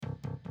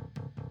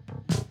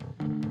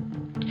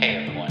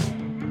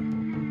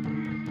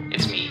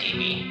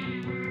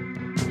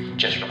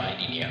just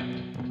reminding you,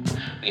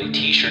 we have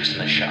t-shirts in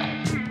the shop.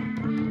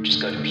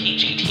 Just go to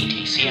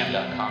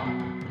pgttcm.com.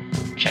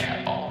 Check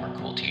out all of our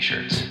cool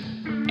t-shirts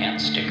and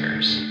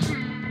stickers.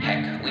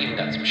 Heck, we even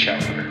got some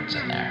shower curtains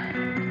in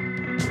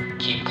there.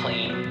 Keep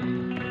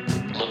clean,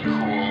 look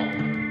cool,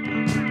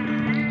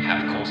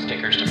 have cool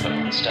stickers to put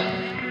on stuff.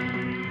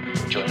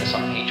 Join us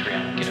on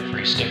Patreon, get a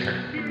free sticker.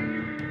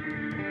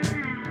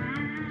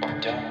 Or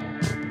don't.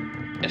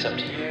 It's up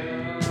to you.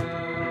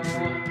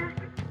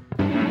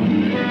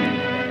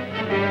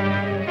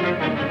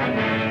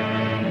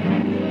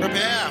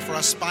 Prepare for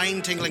a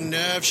spine-tingling,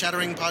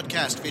 nerve-shattering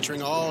podcast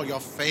featuring all your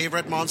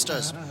favorite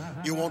monsters.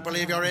 You won't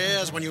believe your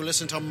ears when you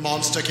listen to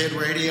Monster Kid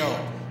Radio.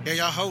 Hear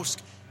your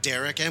host,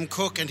 Derek M.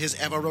 Cook, and his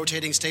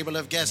ever-rotating stable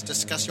of guests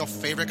discuss your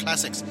favorite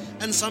classics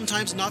and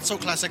sometimes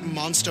not-so-classic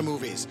monster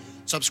movies.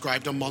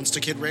 Subscribe to Monster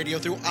Kid Radio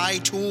through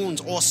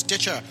iTunes or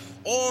Stitcher,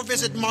 or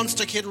visit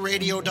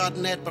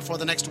monsterkidradio.net before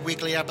the next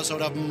weekly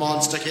episode of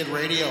Monster Kid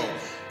Radio.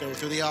 Go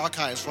through the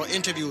archives for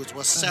interviews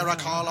with Sarah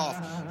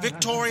Karloff,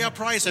 Victoria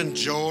Price, and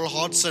Joel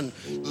Hodgson.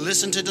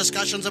 Listen to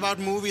discussions about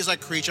movies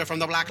like Creature from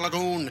the Black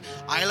Lagoon,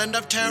 Island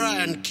of Terror,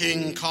 and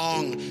King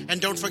Kong.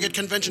 And don't forget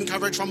convention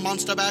coverage from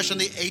Monster Bash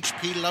and the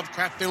H.P.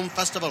 Lovecraft Film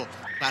Festival,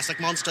 Classic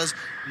Monsters,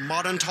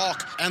 Modern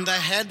Talk, and the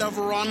head of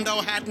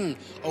Rondo Hatton,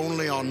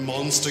 only on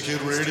Monster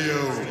Kid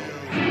Radio.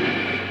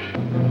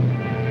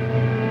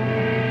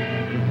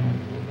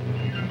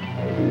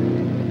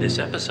 This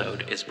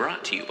episode is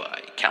brought to you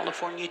by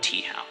California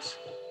Tea House.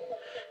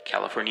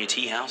 California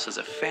Tea House is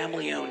a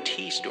family-owned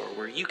tea store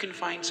where you can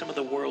find some of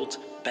the world's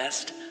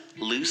best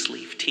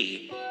loose-leaf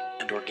tea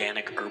and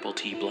organic herbal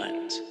tea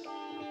blends.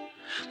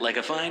 Like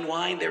a fine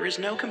wine, there is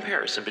no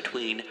comparison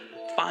between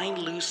fine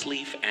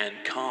loose-leaf and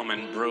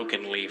common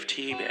broken-leaf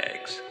tea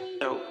bags.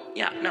 So,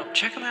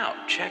 check them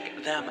out.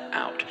 Check them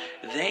out.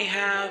 They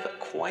have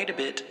quite a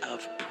bit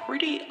of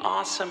pretty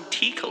awesome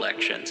tea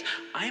collections.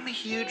 I'm a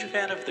huge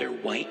fan of their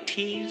white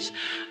teas.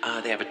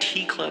 They have a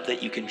tea club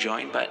that you can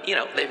join, but,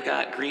 they've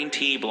got green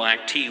tea,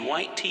 black tea,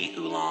 white tea,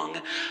 oolong,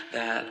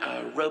 that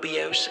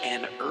Robios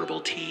and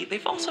herbal tea.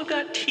 They've also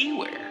got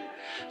teaware.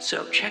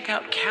 So check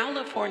out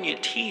California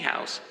Tea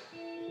House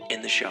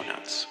in the show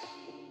notes.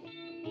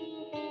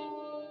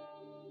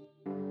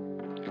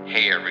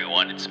 Hey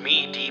everyone, it's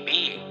me,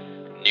 DB.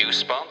 New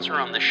sponsor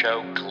on the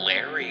show,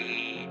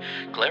 Glary.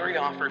 Glary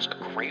offers a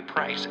great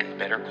price and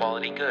better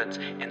quality goods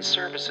and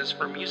services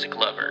for music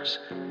lovers.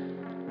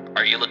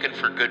 Are you looking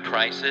for good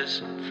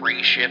prices,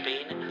 free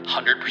shipping,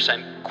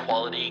 100%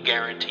 quality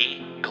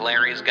guarantee?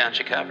 Glary's got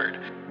you covered.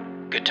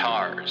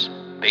 Guitars,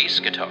 bass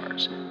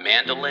guitars,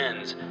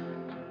 mandolins.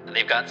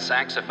 They've got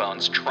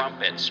saxophones,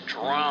 trumpets,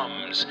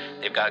 drums.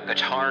 They've got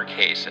guitar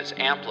cases,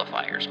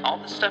 amplifiers, all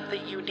the stuff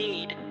that you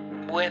need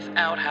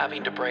without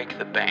having to break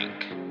the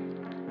bank.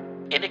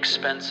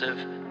 Inexpensive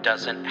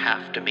doesn't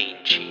have to mean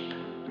cheap.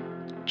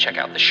 Check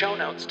out the show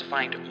notes to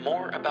find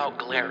more about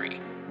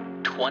Glary.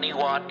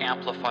 20-watt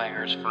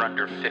amplifiers for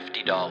under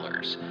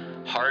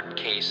 $50. Hard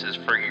cases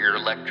for your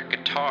electric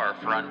guitar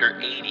for under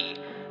 $80.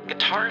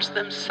 Guitars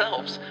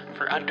themselves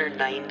for under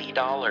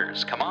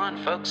 $90. Come on,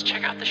 folks,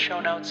 check out the show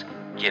notes.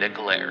 Get a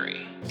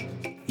Glary.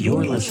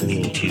 You're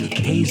listening to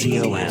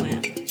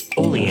KZOM,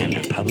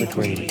 Oleander Public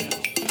Radio.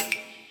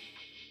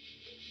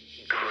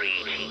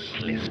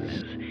 Greetings,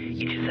 listeners.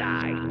 It is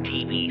I,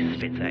 DB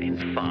Spitzer,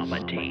 Informer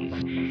Dave,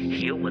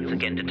 here once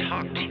again to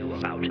talk to you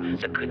about the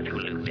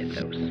Cthulhu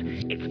mythos,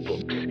 its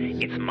books,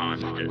 its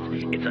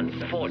monsters, its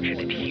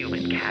unfortunate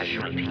human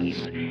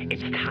casualties,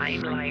 its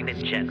timeline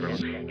in general,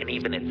 and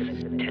even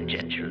its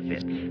tangential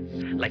bits,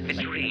 like the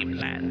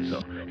dreamlands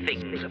or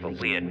things of a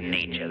weird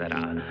nature that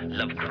are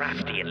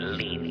Lovecraftian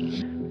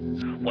leaning.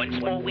 Once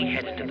more we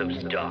head into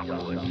those dark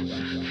woods,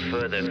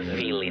 further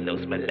feeling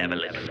those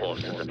malevolent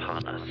forces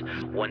upon us.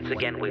 Once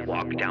again we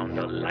walk down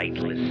the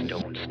lightless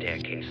stone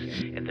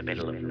staircase in the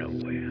middle of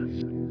nowhere.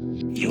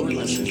 You're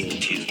listening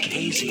to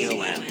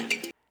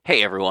KZOM.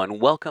 Hey everyone,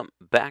 welcome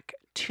back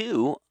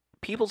to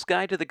People's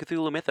Guide to the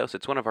Cthulhu Mythos.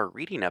 It's one of our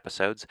reading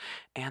episodes,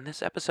 and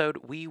this episode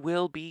we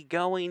will be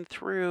going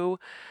through,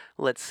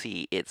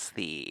 it's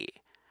the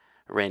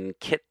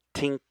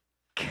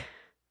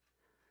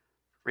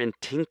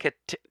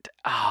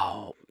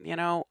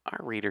our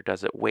reader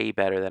does it way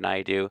better than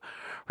I do.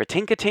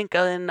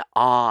 Rintinka in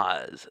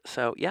Oz.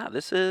 So,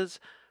 this is,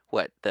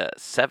 the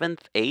 7th,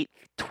 8th,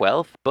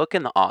 12th book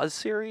in the Oz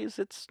series?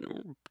 It's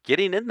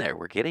getting in there.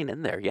 We're getting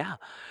in there, yeah.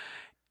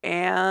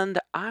 And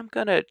I'm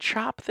going to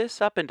chop this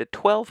up into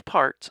 12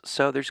 parts,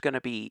 so there's going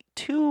to be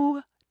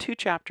two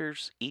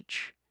chapters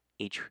each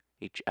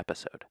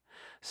episode.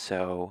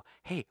 So,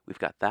 hey, we've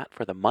got that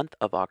for the month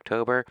of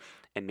October,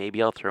 and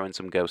maybe I'll throw in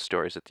some ghost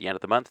stories at the end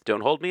of the month.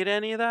 Don't hold me to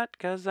any of that,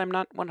 because I'm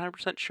not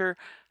 100% sure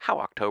how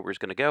October is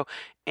going to go.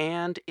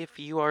 And if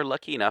you are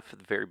lucky enough, at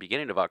the very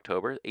beginning of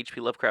October, H.P.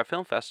 Lovecraft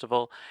Film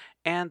Festival,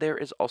 and there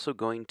is also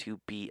going to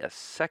be a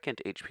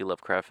second H.P.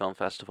 Lovecraft Film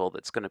Festival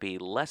that's going to be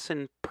less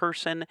in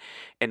person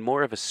and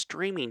more of a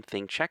streaming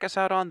thing. Check us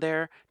out on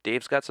there.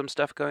 Dave's got some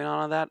stuff going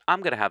on that.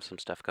 I'm going to have some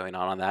stuff going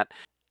on that.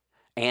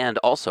 And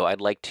also,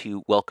 I'd like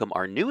to welcome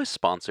our newest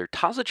sponsor,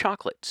 Taza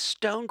Chocolate,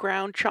 Stone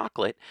Ground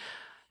Chocolate.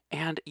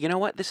 And you know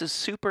what? This is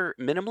super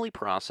minimally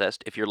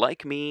processed. If you're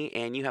like me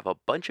and you have a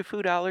bunch of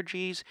food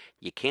allergies,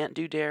 you can't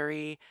do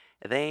dairy,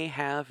 they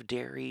have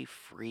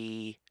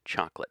dairy-free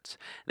chocolates.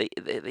 They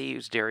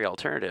use dairy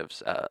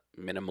alternatives,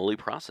 minimally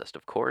processed,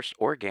 of course,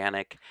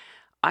 organic.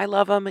 I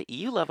love them.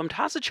 You love them.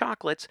 Taza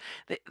chocolates.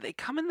 They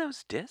come in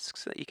those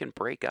discs that you can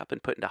break up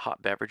and put into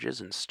hot beverages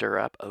and stir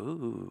up.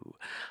 Oh,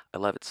 I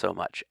love it so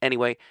much.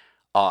 Anyway,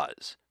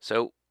 Oz.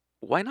 So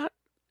why not,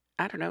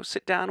 I don't know,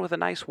 sit down with a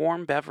nice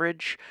warm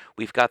beverage?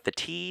 We've got the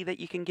tea that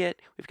you can get.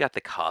 We've got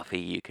the coffee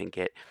you can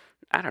get.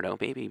 I don't know,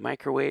 maybe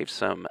microwave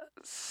some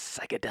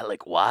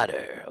psychedelic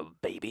water,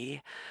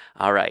 baby.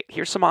 All right,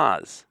 here's some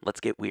Oz.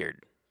 Let's get weird.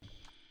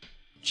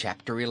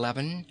 Chapter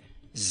 11.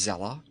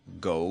 Zella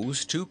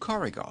Goes to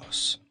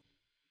Corygos.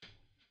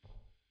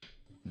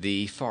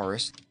 The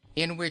forest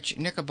in which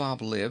Nikobob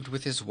lived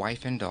with his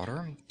wife and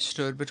daughter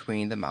stood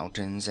between the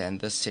mountains and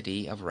the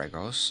city of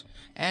Regos,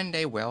 and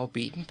a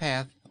well-beaten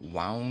path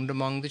wound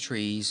among the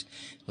trees,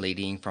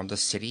 leading from the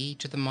city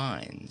to the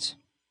mines.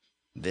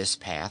 This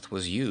path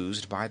was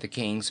used by the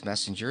king's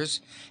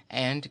messengers,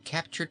 and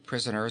captured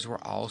prisoners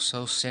were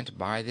also sent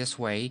by this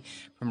way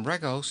from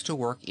Regos to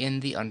work in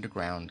the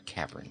underground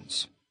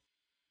caverns.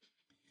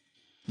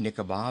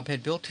 Nikobob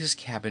had built his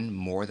cabin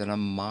more than a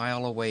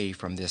mile away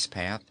from this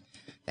path,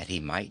 that he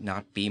might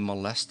not be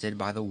molested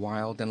by the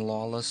wild and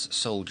lawless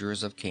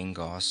soldiers of King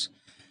Gos.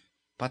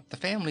 But the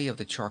family of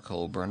the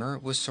charcoal burner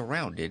was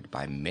surrounded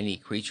by many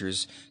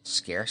creatures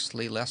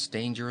scarcely less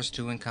dangerous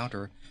to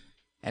encounter,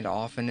 and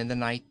often in the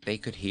night they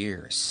could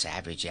hear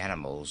savage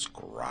animals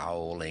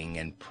growling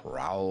and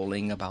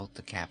prowling about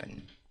the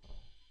cabin.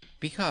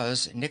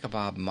 Because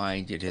Nikobob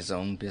minded his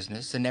own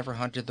business and never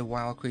hunted the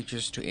wild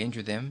creatures to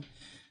injure them,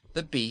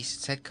 the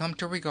beasts had come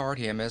to regard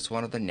him as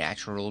one of the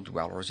natural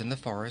dwellers in the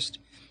forest,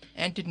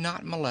 and did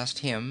not molest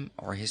him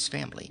or his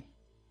family.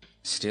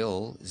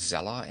 Still,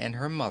 Zella and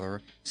her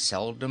mother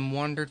seldom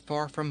wandered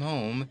far from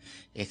home,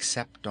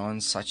 except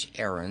on such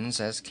errands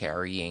as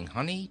carrying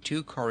honey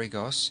to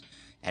Corygos,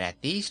 and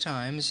at these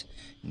times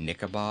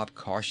Nikobob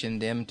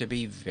cautioned them to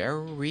be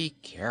very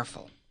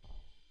careful.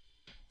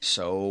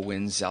 So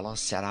when Zella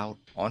set out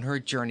on her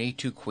journey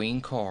to Queen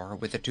Cor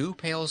with the 2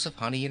 pails of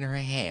honey in her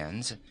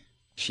hands,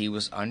 she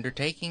was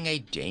undertaking a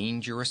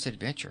dangerous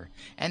adventure,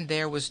 and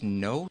there was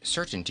no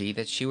certainty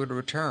that she would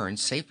return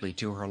safely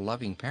to her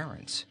loving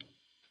parents.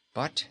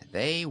 But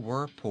they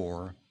were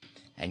poor,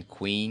 and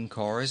Queen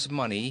Cor's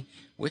money,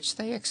 which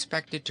they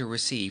expected to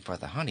receive for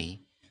the honey,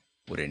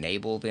 would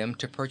enable them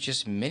to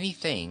purchase many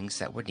things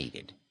that were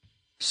needed.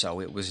 So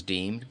it was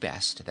deemed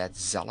best that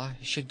Zella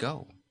should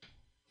go.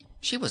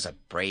 She was a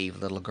brave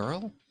little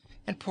girl,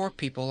 and poor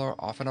people are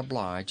often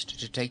obliged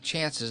to take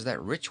chances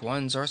that rich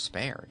ones are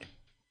spared.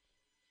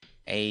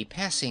 A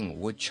passing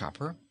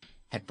woodchopper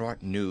had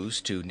brought news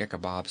to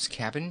Nikobob's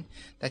cabin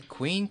that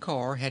Queen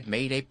Cor had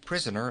made a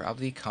prisoner of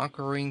the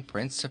conquering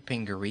Prince of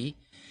Pingaree,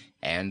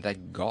 and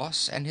that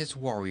Gos and his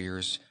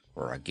warriors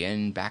were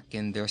again back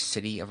in their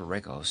city of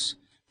Regos.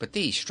 But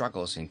these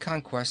struggles and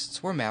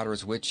conquests were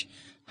matters which,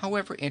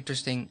 however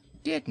interesting,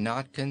 did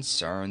not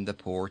concern the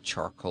poor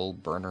charcoal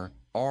burner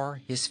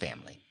or his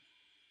family.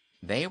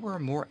 They were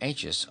more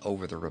anxious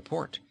over the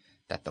report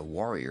that the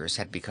warriors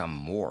had become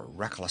more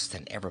reckless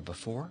than ever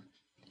before,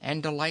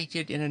 and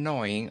delighted in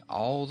annoying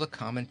all the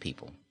common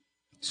people.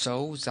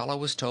 So Zella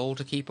was told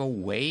to keep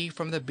away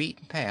from the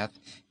beaten path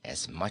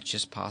as much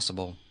as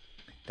possible,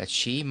 that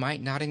she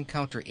might not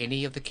encounter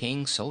any of the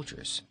king's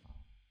soldiers.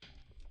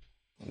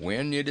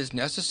 "When it is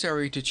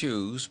necessary to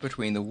choose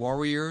between the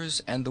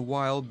warriors and the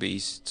wild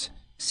beasts,"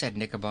 said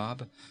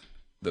Nikobob,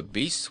 "the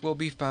beasts will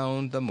be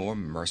found the more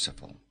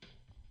merciful."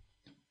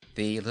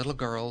 The little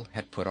girl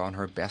had put on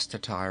her best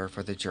attire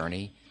for the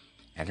journey,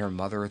 and her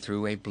mother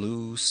threw a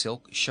blue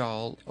silk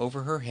shawl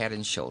over her head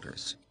and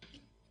shoulders.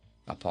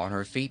 Upon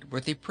her feet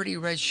were the pretty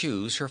red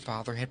shoes her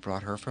father had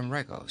brought her from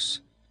Regos.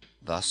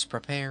 Thus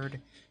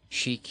prepared,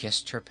 she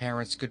kissed her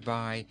parents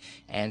good-bye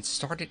and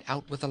started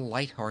out with a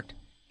light heart,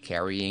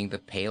 carrying the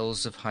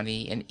pails of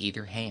honey in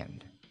either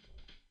hand.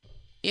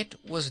 It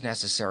was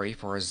necessary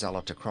for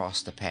Zella to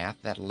cross the path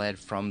that led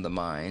from the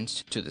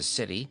mines to the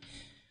city,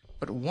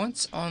 but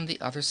once on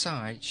the other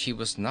side she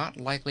was not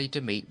likely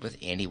to meet with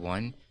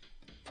anyone,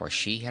 for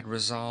she had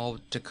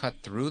resolved to cut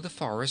through the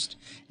forest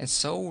and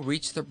so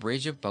reach the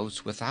bridge of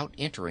boats without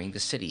entering the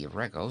city of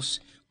Regos,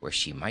 where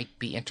she might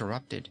be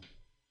interrupted.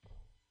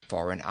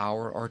 For an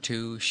hour or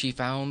two she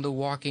found the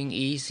walking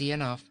easy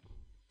enough,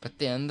 but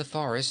then the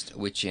forest,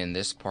 which in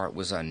this part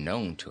was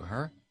unknown to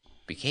her,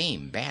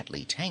 became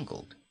badly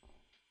tangled.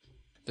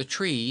 The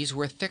trees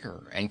were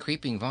thicker, and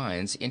creeping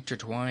vines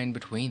intertwined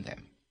between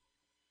them.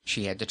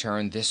 She had to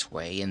turn this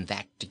way and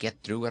that to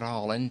get through it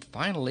all, and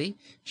finally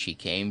she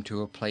came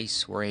to a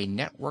place where a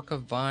network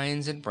of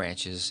vines and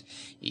branches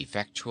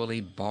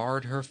effectually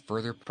barred her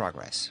further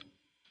progress.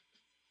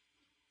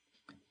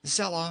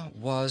 Zella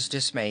was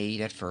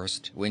dismayed at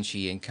first when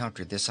she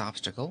encountered this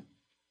obstacle,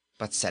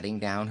 but setting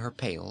down her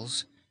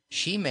pails,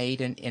 she made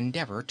an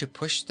endeavor to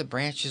push the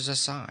branches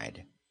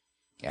aside.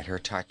 At her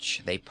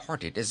touch, they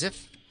parted as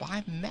if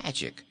by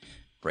magic,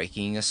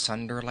 breaking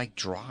asunder like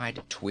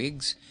dried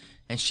twigs,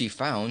 and she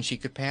found she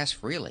could pass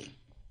freely.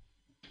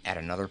 At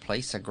another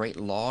place, a great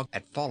log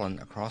had fallen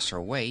across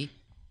her way,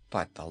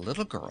 but the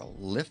little girl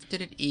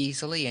lifted it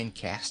easily and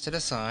cast it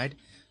aside,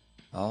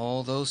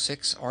 although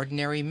 6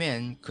 ordinary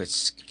men could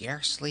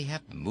scarcely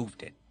have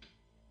moved it.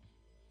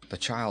 The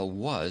child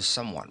was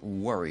somewhat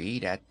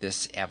worried at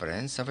this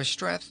evidence of a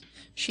strength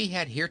she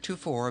had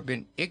heretofore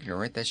been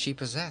ignorant that she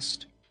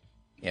possessed.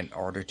 In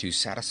order to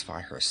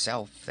satisfy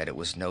herself that it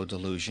was no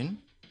delusion,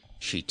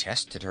 she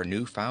tested her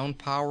newfound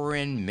power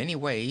in many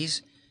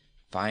ways,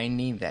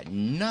 finding that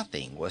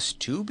nothing was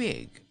too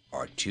big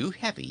or too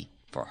heavy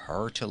for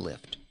her to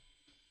lift.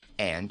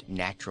 And,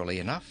 naturally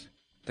enough,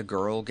 the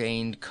girl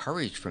gained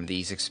courage from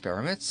these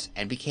experiments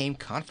and became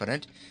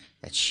confident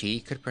that she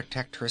could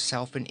protect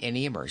herself in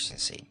any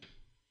emergency.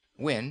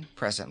 When,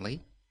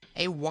 presently,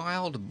 a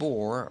wild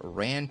boar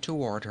ran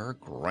toward her,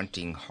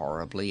 grunting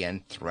horribly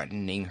and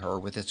threatening her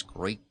with its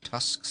great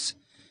tusks,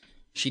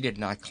 she did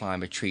not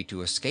climb a tree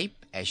to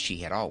escape, as she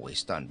had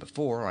always done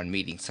before on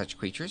meeting such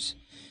creatures,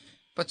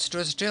 but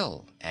stood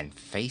still and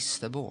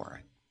faced the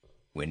boar.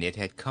 When it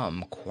had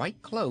come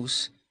quite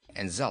close,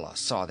 and Zella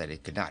saw that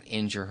it could not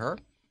injure her,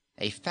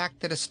 a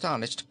fact that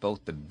astonished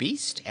both the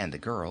beast and the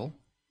girl,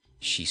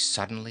 she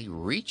suddenly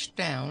reached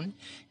down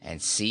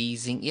and,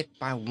 seizing it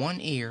by one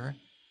ear,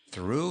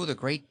 threw the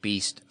great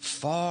beast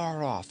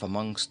far off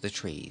amongst the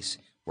trees,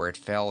 where it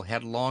fell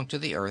headlong to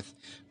the earth,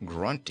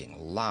 grunting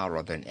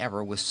louder than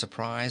ever with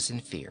surprise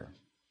and fear.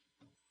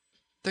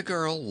 The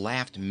girl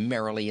laughed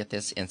merrily at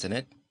this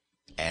incident,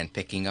 and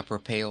picking up her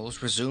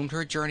pails, resumed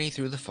her journey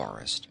through the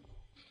forest.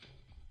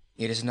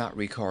 It is not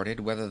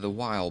recorded whether the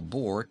wild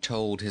boar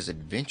told his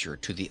adventure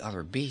to the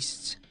other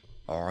beasts,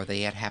 or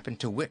they had happened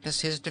to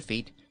witness his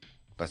defeat,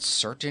 but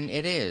certain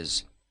it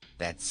is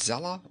that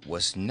Zella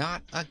was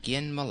not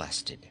again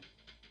molested.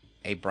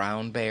 A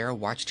brown bear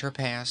watched her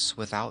pass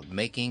without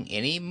making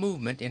any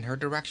movement in her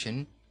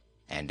direction,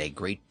 and a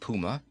great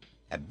puma,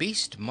 a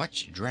beast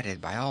much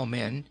dreaded by all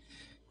men,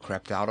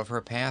 crept out of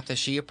her path as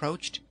she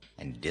approached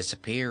and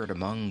disappeared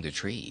among the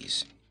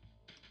trees.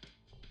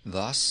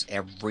 Thus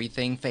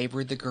everything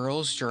favored the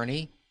girl's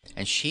journey,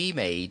 and she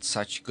made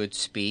such good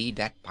speed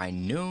that by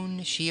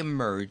noon she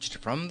emerged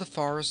from the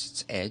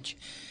forest's edge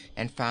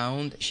and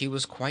found she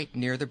was quite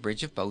near the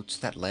bridge of boats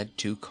that led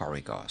to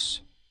Coregos.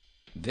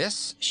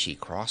 This she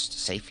crossed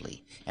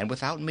safely, and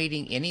without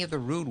meeting any of the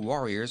rude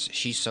warriors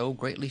she so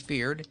greatly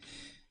feared,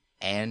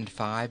 and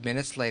 5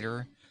 minutes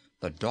later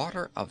the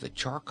daughter of the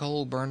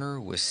charcoal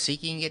burner was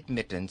seeking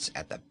admittance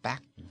at the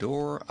back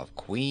door of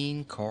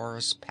Queen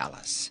Cor's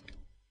palace.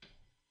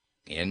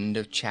 End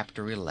of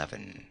chapter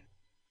 11.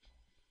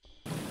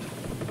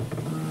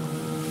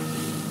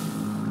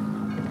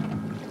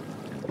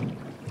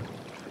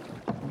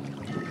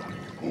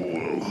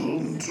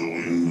 Welcome to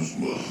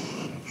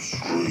Innsmouth,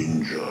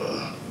 stranger.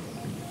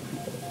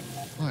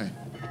 Hi,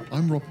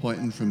 I'm Rob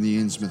Whiten from the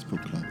Innsmouth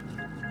Book Club.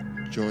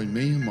 Join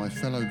me and my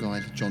fellow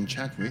guide John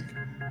Chadwick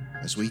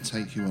as we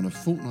take you on a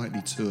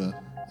fortnightly tour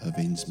of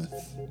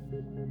Innsmouth.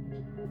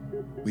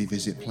 We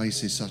visit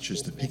places such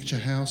as the Picture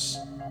House,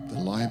 the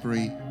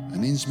library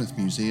and Innsmouth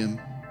Museum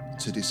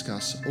to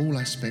discuss all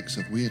aspects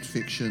of weird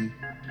fiction,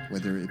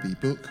 whether it be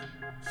book,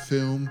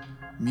 film,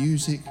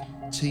 music,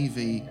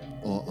 TV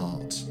or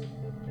art.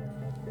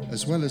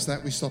 As well as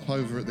that, we stop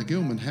over at the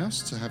Gilman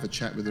House to have a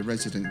chat with a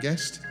resident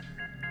guest.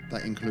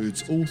 That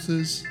includes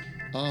authors,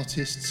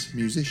 artists,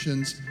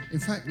 musicians, in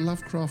fact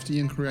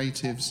Lovecraftian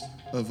creatives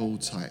of all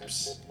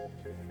types.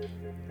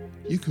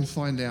 You can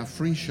find our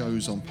free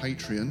shows on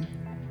Patreon,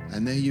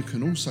 and there you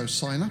can also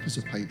sign up as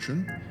a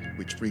patron,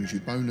 which brings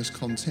you bonus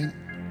content,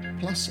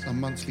 plus a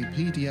monthly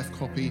PDF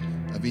copy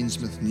of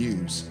Innsmouth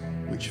News,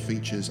 which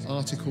features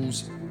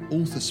articles,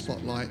 author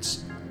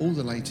spotlights, all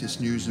the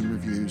latest news and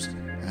reviews,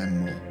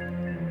 and more.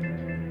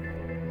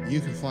 You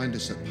can find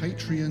us at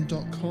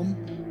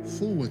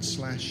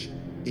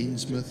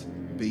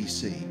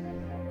patreon.com/InnsmouthBC.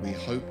 We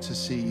hope to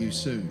see you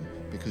soon,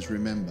 because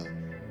remember,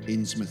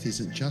 Innsmouth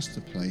isn't just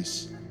a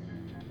place,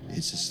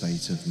 it's a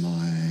state of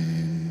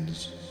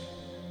mind.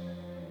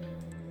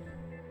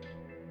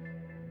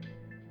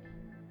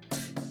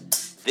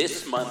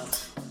 This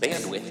month's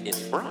Bandwidth is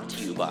brought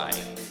to you by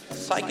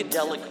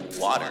Psychedelic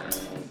Water.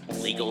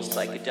 Legal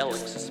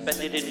psychedelics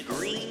suspended in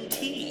green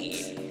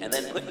tea and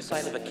then put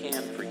inside of a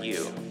can for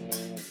you.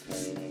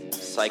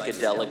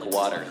 Psychedelic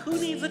Water. Who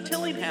needs a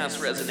Tillinghast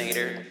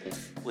resonator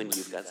when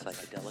you've got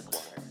psychedelic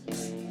water?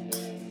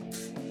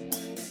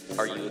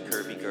 Are you a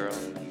curvy girl?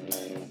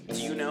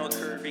 Do you know a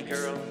curvy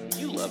girl?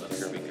 You love a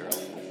curvy girl.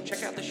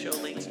 Check out the show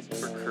links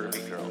for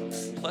curvy girl.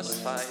 Plus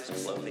size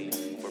clothing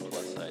for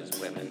plus size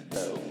women.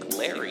 So,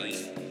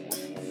 Glary,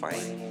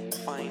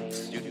 fine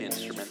student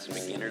instruments,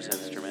 beginner's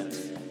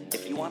instruments.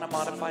 If you want to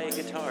modify a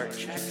guitar,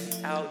 check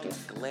out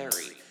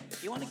Glary.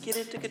 If you want to get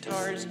into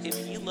guitars,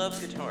 if you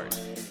love guitars,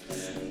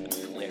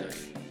 Glary.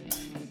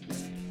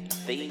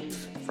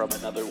 Things from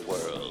another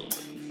world.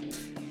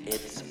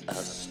 It's a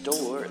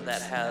store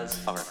that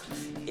has art.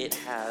 It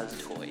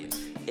has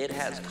toys. It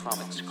has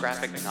comics,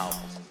 graphic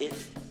novels. It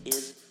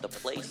is the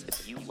place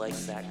if you like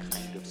that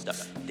kind of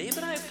stuff. Dave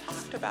and I have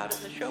talked about it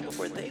in the show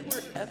before. They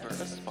were ever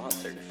a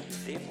sponsor.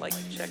 Dave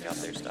likes to check out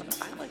their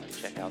stuff. I like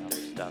to check out their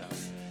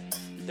stuff.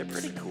 They're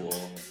pretty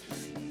cool.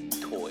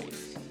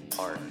 Toys,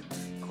 art,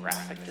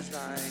 graphic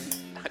design,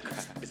 not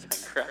graphic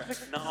design,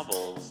 graphic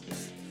novels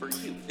for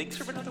you. Things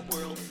from another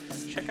world.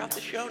 Check out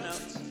the show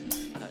notes.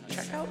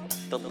 Check out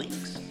the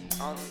links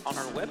on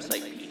our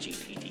website,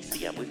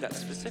 PGPTCM. We've got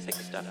specific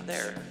stuff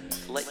there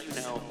to let you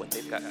know what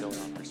they've got going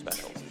on for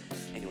specials.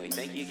 Anyway,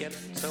 thank you again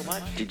so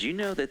much. Did you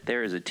know that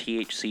there is a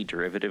THC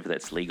derivative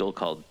that's legal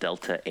called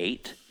Delta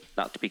 8?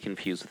 Not to be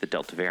confused with the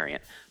Delta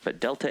variant, but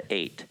Delta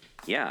 8.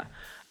 Yeah.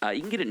 You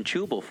can get it in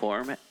chewable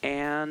form,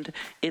 and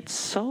it's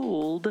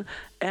sold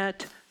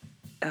at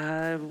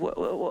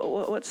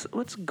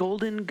what's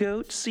Golden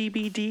Goat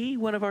CBD,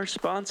 one of our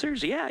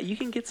sponsors. Yeah, you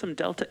can get some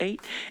Delta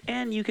 8,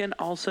 and you can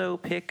also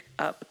pick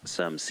up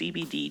some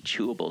CBD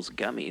chewables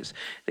gummies.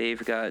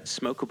 They've got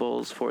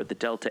smokables for the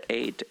Delta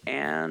 8,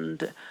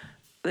 and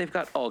they've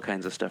got all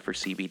kinds of stuff for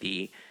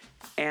CBD,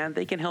 and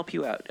they can help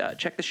you out.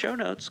 Check the show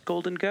notes,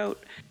 Golden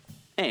Goat.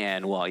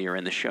 And while you're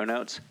in the show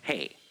notes,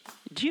 hey,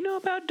 do you know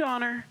about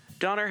Donner?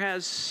 Donner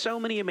has so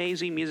many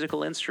amazing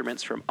musical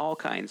instruments from all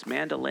kinds,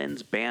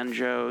 mandolins,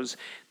 banjos,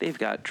 they've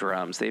got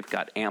drums, they've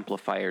got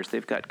amplifiers,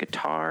 they've got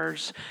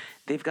guitars,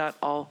 they've got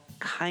all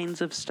kinds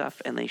of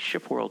stuff, and they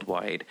ship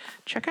worldwide.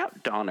 Check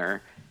out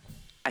Donner.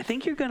 I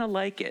think you're going to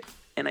like it,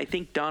 and I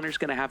think Donner's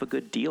going to have a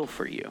good deal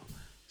for you.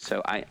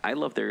 So I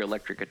love their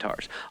electric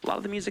guitars. A lot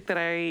of the music that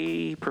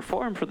I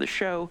perform for the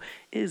show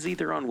is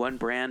either on one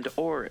brand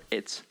or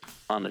it's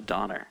on a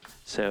Donner.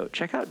 So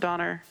check out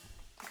Donner.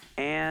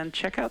 And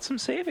check out some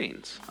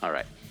savings. All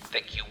right.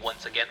 Thank you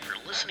once again for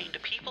listening to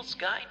People's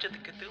Guide to the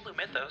Cthulhu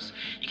Mythos.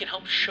 You can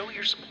help show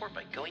your support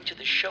by going to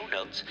the show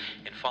notes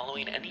and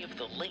following any of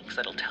the links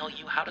that'll tell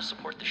you how to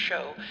support the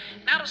show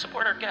and how to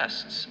support our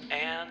guests.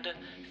 And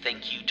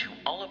thank you to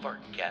all of our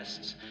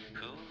guests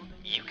who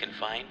you can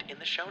find in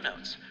the show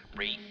notes.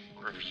 Rate,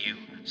 review,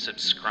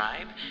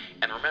 subscribe,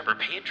 and remember,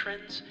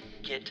 patrons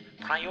get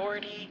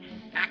priority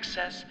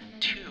access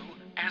to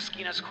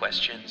asking us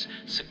questions,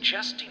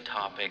 suggesting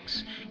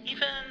topics,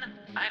 even,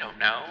 I don't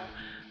know,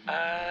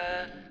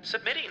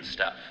 submitting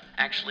stuff.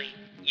 Actually,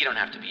 you don't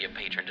have to be a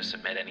patron to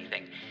submit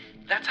anything.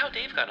 That's how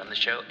Dave got on the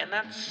show, and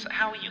that's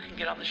how you can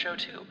get on the show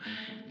too.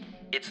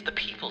 It's the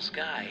People's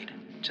Guide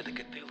to the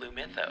Cthulhu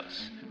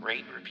Mythos.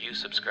 Rate, review,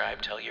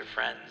 subscribe, tell your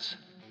friends.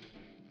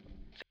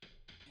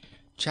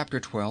 Chapter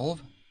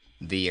 12.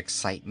 The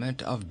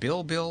Excitement of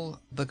Bilbil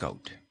the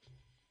Goat.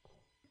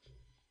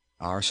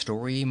 Our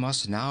story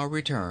must now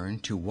return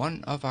to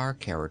one of our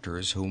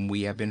characters whom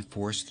we have been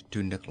forced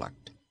to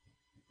neglect.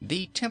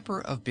 The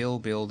temper of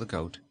Bilbil the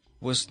Goat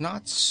was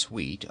not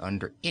sweet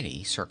under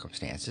any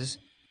circumstances,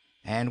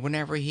 and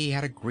whenever he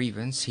had a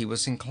grievance he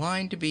was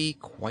inclined to be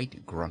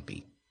quite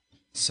grumpy.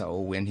 So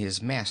when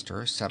his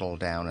master settled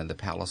down in the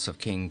palace of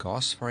King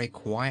Gos for a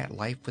quiet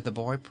life with the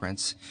boy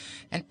prince,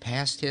 and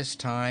passed his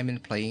time in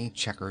playing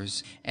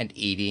checkers and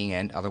eating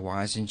and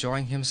otherwise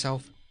enjoying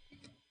himself,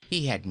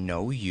 he had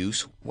no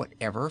use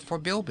whatever for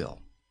Bilbil,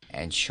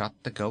 and shut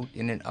the goat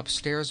in an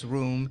upstairs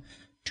room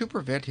to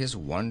prevent his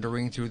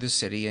wandering through the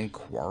city and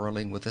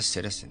quarreling with the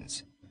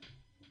citizens.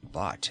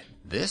 But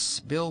this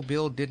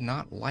Bilbil did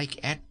not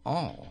like at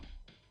all.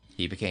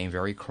 He became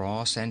very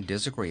cross and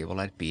disagreeable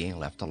at being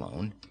left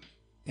alone,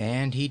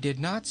 and he did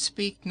not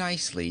speak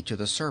nicely to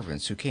the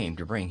servants who came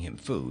to bring him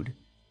food.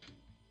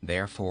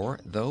 Therefore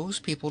those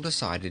people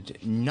decided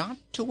not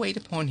to wait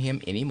upon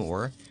him any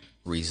more,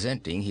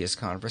 resenting his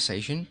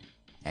conversation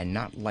and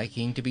not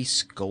liking to be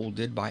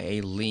scolded by a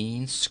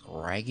lean,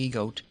 scraggy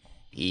goat,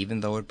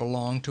 even though it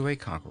belonged to a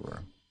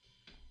conqueror.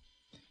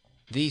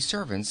 The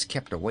servants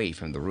kept away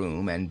from the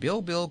room, and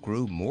Bilbil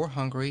grew more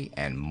hungry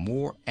and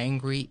more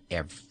angry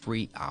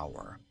every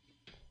hour.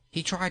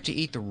 He tried to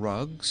eat the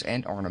rugs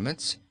and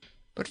ornaments,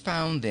 but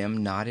found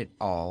them not at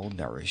all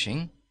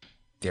nourishing.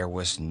 There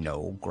was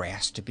no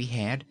grass to be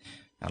had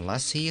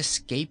unless he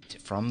escaped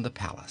from the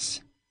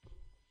palace.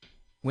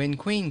 When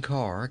Queen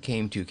Cor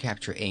came to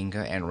capture Inga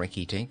and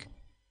Rinkitink,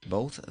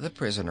 both the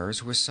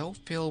prisoners were so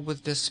filled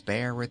with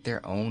despair at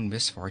their own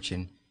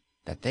misfortune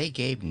that they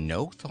gave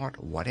no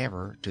thought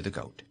whatever to the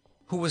goat,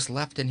 who was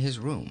left in his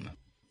room.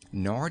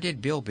 Nor did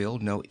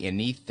Bilbil know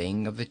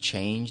anything of the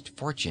changed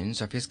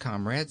fortunes of his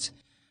comrades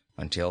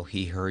until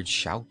he heard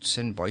shouts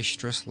and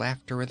boisterous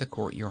laughter in the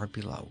courtyard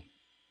below.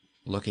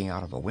 Looking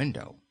out of a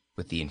window,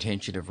 with the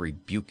intention of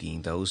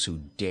rebuking those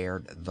who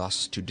dared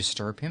thus to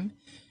disturb him,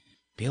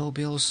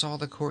 Bilbil saw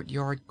the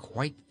courtyard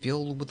quite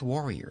filled with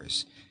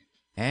warriors,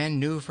 and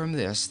knew from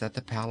this that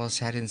the palace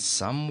had in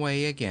some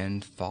way again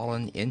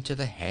fallen into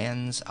the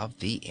hands of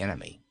the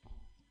enemy.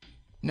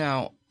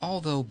 Now,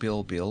 although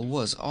Bilbil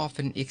was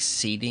often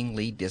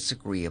exceedingly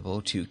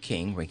disagreeable to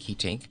King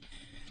Rinkitink,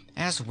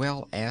 as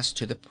well as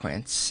to the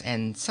prince,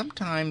 and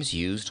sometimes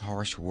used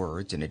harsh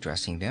words in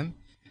addressing them,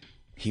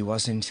 He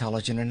was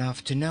intelligent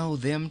enough to know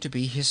them to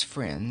be his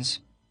friends,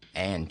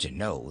 and to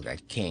know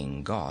that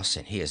King Gos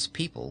and his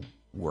people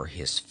were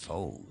his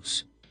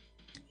foes.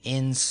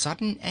 In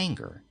sudden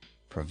anger,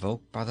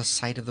 provoked by the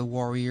sight of the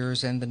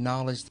warriors and the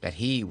knowledge that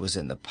he was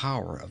in the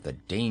power of the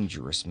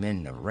dangerous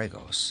men of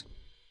Regos,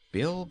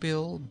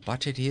 Bilbil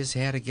butted his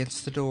head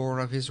against the door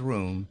of his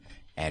room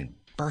and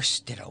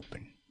burst it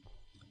open.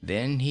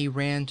 Then he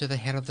ran to the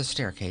head of the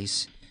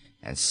staircase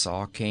and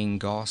saw King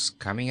Gos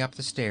coming up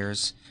the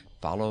stairs,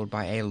 followed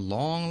by a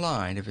long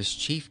line of his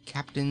chief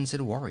captains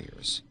and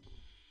warriors.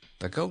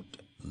 The goat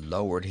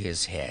lowered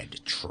his head,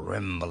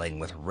 trembling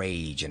with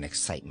rage and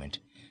excitement,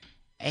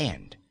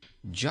 and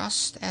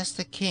just as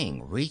the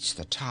king reached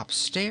the top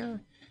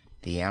stair,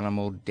 the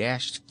animal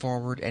dashed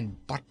forward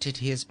and butted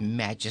his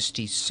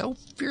majesty so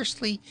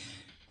fiercely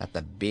that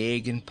the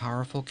big and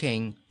powerful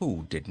king,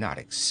 who did not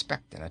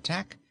expect an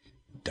attack,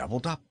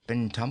 doubled up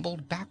and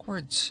tumbled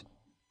backwards.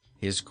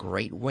 His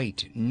great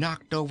weight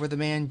knocked over the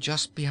man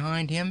just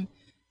behind him,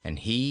 and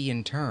he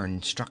in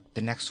turn struck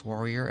the next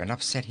warrior and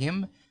upset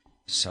him,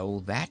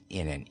 so that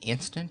in an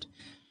instant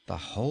the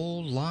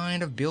whole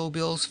line of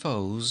Bilbil's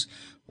foes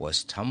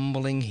was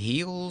tumbling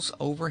heels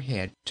over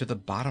head to the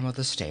bottom of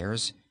the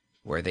stairs,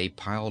 where they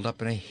piled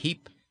up in a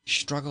heap,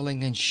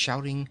 struggling and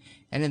shouting,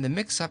 and in the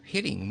mix-up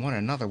hitting one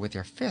another with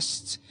their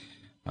fists,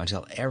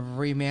 until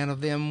every man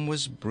of them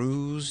was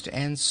bruised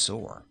and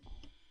sore.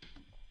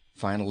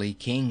 Finally,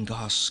 King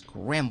Gos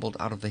scrambled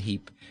out of the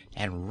heap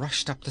and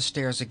rushed up the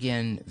stairs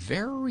again,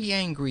 very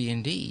angry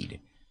indeed.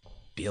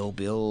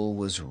 Bilbil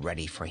was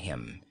ready for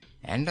him,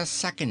 and a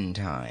second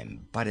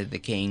time butted the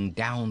king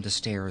down the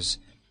stairs.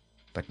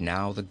 But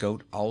now the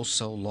goat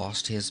also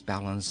lost his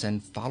balance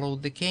and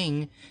followed the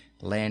king,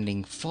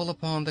 landing full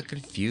upon the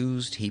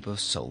confused heap of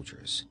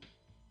soldiers.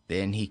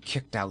 Then he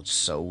kicked out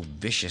so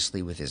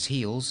viciously with his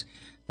heels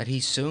that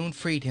he soon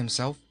freed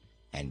himself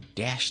and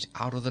dashed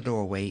out of the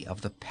doorway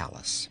of the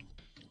palace.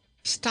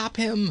 "Stop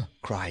him!"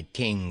 cried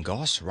King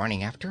Gos,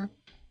 running after.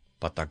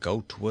 But the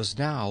goat was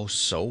now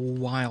so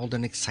wild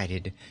and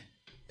excited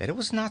that it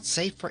was not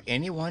safe for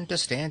anyone to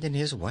stand in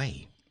his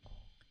way.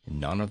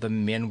 None of the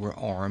men were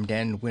armed,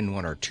 and when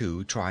one or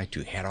two tried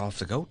to head off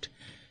the goat,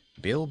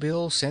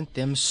 Bilbil sent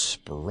them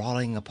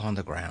sprawling upon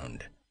the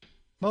ground.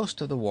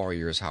 Most of the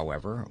warriors,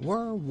 however,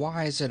 were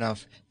wise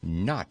enough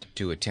not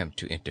to attempt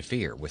to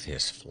interfere with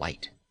his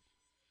flight.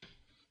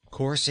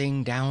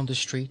 Coursing down the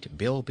street,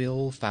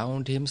 Bilbil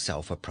found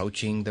himself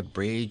approaching the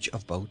bridge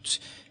of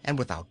boats, and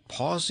without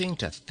pausing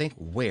to think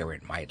where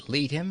it might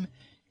lead him,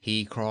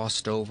 he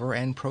crossed over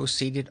and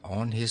proceeded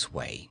on his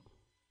way.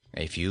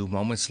 A few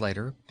moments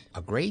later,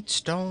 a great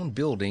stone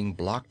building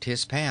blocked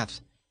his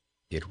path.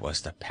 It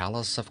was the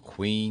palace of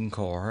Queen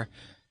Cor,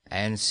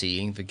 and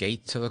seeing the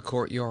gates of the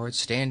courtyard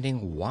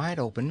standing wide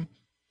open,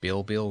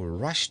 Bilbil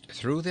rushed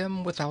through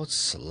them without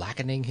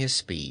slackening his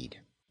speed.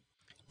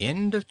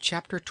 End of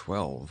chapter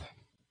 12.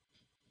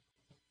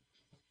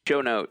 Show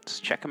notes,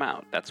 check them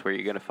out. That's where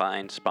you're going to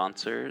find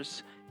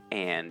sponsors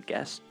and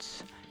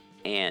guests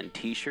and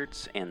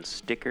t-shirts and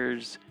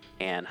stickers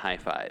and high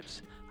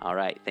fives. All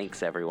right,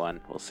 thanks everyone.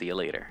 We'll see you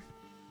later.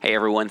 Hey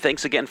everyone,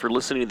 thanks again for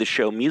listening to the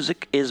show.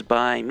 Music is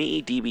by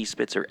me, DB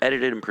Spitzer,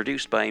 edited and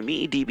produced by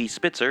me, DB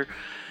Spitzer.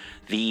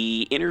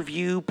 The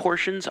interview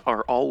portions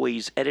are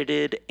always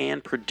edited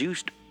and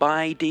produced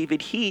by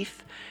David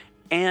Heath.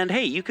 And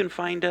hey, you can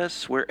find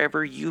us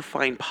wherever you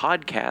find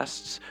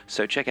podcasts,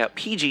 so check out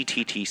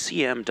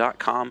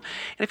pgttcm.com.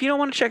 And if you don't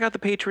want to check out the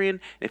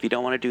Patreon, if you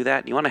don't want to do that,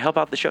 and you want to help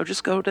out the show,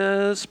 just go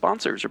to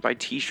sponsors or buy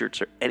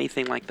t-shirts or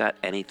anything like that.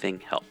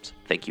 Anything helps.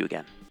 Thank you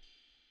again.